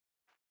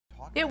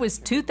It was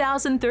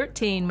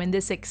 2013 when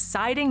this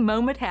exciting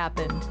moment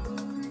happened.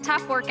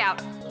 Tough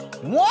workout.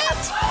 What?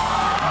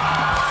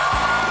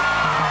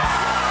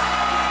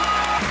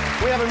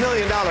 We have $1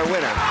 million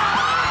winner.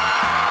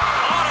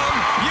 Autumn,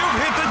 you've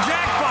hit the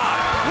jackpot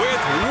with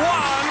 $1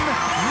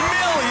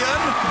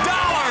 million.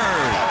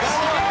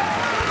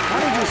 How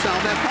did you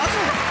solve that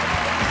puzzle?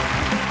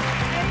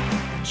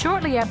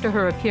 Shortly after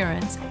her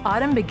appearance,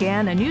 Autumn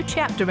began a new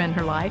chapter in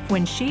her life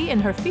when she and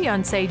her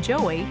fiancé,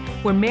 Joey,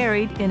 were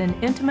married in an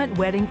intimate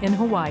wedding in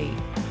Hawaii.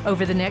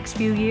 Over the next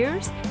few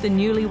years, the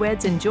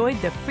newlyweds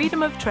enjoyed the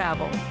freedom of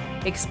travel,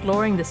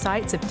 exploring the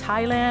sights of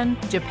Thailand,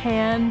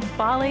 Japan,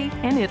 Bali,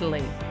 and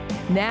Italy.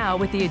 Now,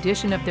 with the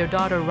addition of their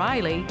daughter,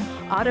 Riley,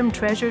 Autumn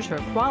treasures her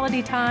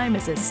quality time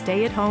as a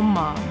stay-at-home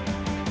mom.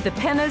 The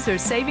Pennas are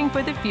saving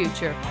for the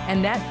future,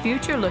 and that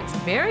future looks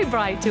very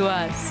bright to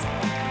us.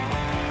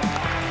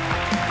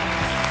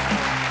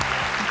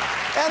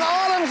 And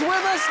Autumn's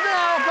with us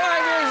now,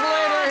 5 years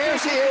later. Here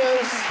she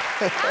is.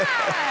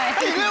 Hi.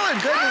 How you doing?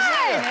 Good to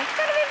see you. It's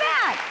good to be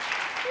back.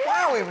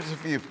 Wow,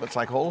 it's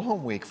like whole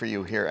home week for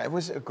you here. It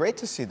was great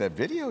to see that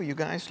video. You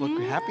guys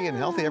look happy and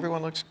healthy.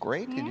 Everyone looks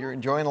great. And you're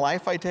enjoying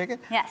life, I take it?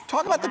 Yes.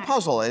 Talk about the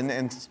puzzle,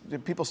 and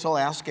people still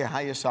ask you how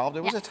you solved it.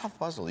 It was a tough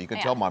puzzle. You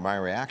could tell by my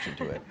reaction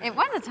to it. It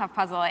was a tough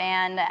puzzle,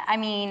 and I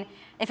mean,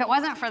 if it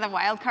wasn't for the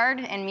wild card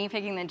and me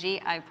picking the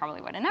G, I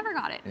probably would have never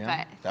got it.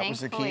 Yeah, but that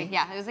was the key?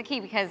 Yeah, it was the key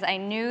because I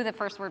knew the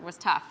first word was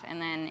tough,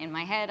 and then in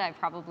my head, I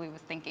probably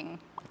was thinking,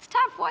 what's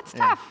tough? What's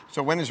tough?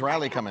 So when is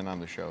Riley coming on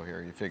the show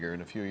here? You figure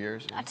in a few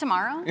years?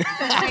 Tomorrow.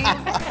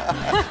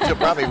 She'll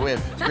probably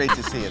win. It's great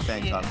to see you.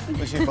 Thanks, Autumn.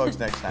 We'll see you folks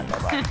next time.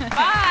 Bye-bye.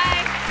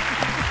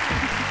 Bye.